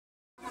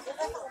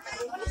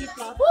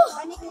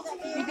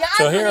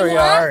So here we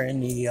are in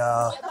the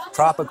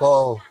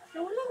tropical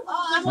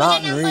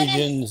mountain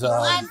regions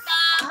of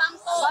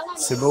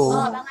Cebu,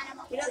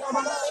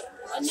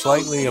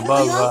 slightly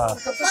above,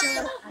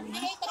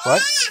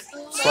 what?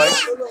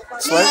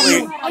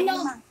 Slightly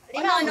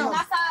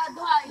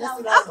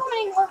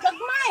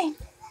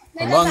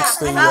amongst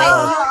the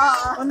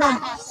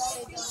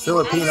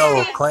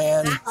Filipino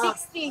clan,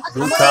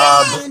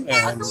 Butab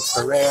and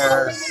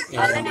Ferrer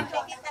and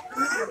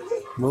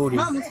Moody.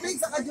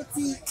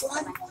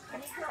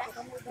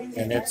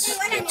 And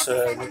it's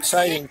an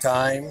exciting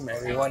time.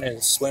 Everyone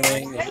is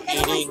swimming and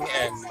eating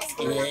and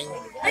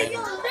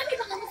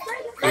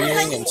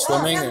eating and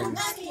swimming and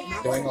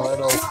doing a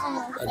little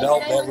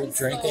adult beverage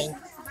drinking.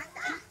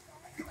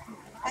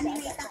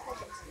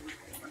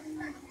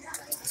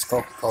 It's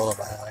Coca-Cola,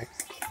 by the way.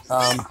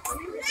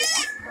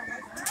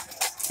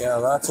 Yeah,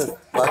 lots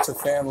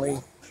of family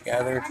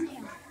gathered,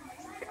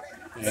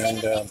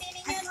 and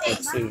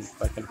let's see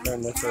if I can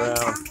turn this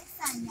around.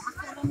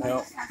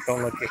 No,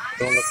 don't look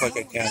like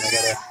I can. I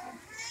gotta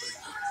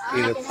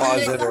either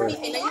pause it or.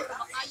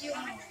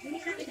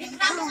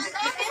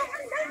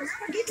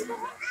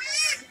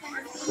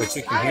 But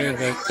you can hear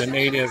the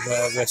native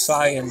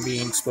Visayan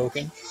being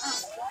spoken.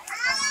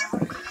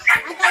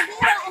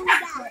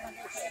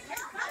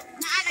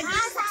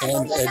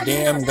 And a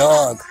damn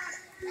dog.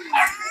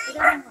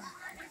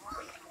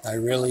 I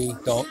really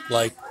don't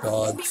like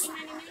dogs.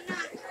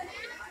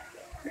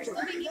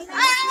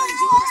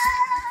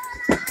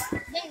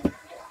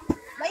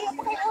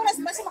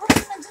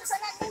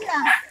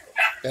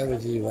 That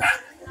was evil.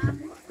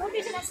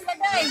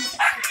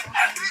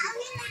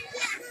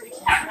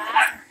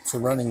 It's a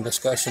running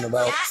discussion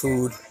about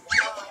food.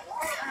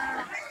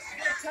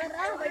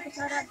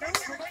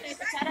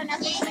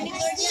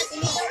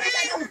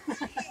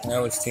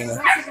 That was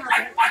Tina.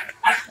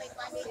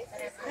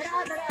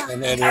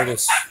 And Edward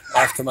is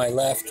off to my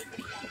left.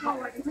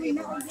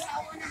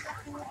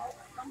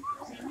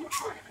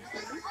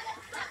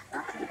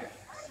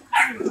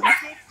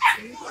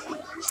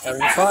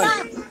 Having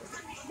fun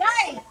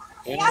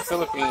in the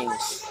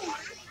Philippines.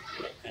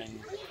 And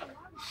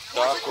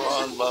Doc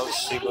Ron loves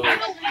Cebu.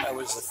 That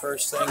was the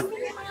first thing.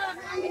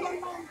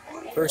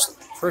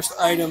 First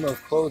item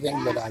of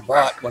clothing that I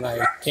bought when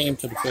I came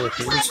to the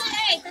Philippines.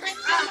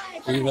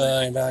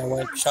 Eva and I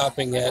went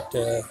shopping at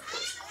the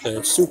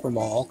super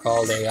mall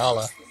called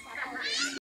Ayala.